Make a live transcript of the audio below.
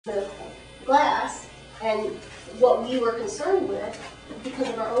the glass, and what we were concerned with because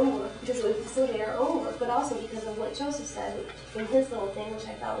of our own work, because it would facilitate our own work, but also because of what Joseph said in his little thing, which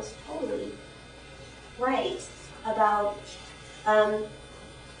I thought was totally right, about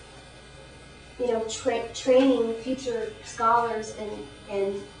training future scholars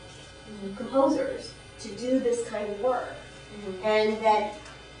and composers to do this kind of work. Mm-hmm. And that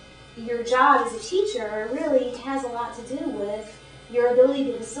your job as a teacher really has a lot to do with your ability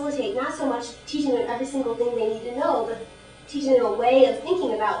to facilitate, not so much teaching them every single thing they need to know, but teaching them a way of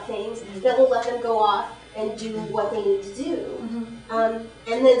thinking about things that will let them go off and do what they need to do. Mm-hmm.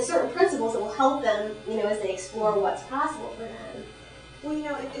 And then certain principles that will help them, as they explore what's possible for them. Well,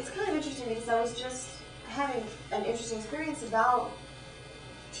 it's kind of interesting because I was just having an interesting experience about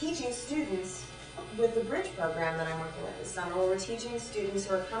teaching students with the Bridge program that I'm working with this summer, where we're teaching students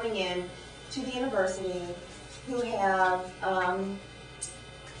who are coming in to the university who have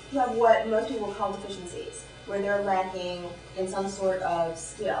what most people would call deficiencies, where they're lacking in some sort of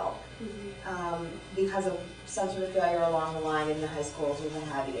skill because of some sort of failure along the line in the high schools or what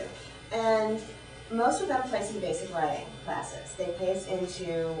have you. And most of them place in basic writing classes. They place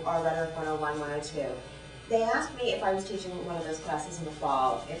into our Rhetoric 101, 102. They asked me if I was teaching one of those classes in the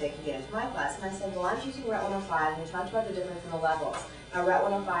fall, if they could get into my class. And I said, well, I'm teaching Rhet 105, and we talked about the difference in the levels. Now, Rhet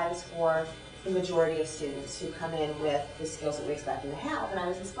 105 is for the majority of students who come in with the skills that we expect them to have. And I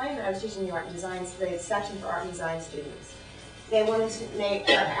was explaining that I was teaching the art and design section for art and design students. They wanted to they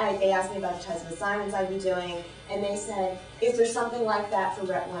asked me about the types of assignments I'd be doing, and they said, is there something like that for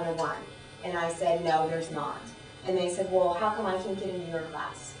Rhet 101? And I said, no, there's not. And they said, well, how come I can't get into your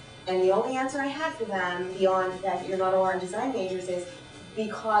class? And the only answer I had for them, beyond the fact that you're not all art and design majors, is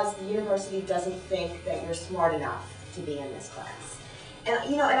because the university doesn't think that you're smart enough to be in this class. And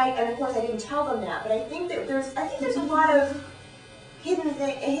and of course I didn't tell them that, but I think that there's a lot of hidden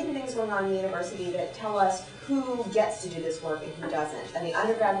things going on in the university that tell us who gets to do this work and who doesn't. On the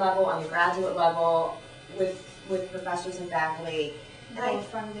undergrad level, on the graduate level, with professors and faculty. And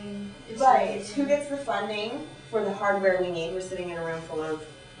funding. Right. Who gets the funding for the hardware we need? We're sitting in a room full of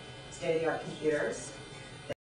state-of-the-art computers.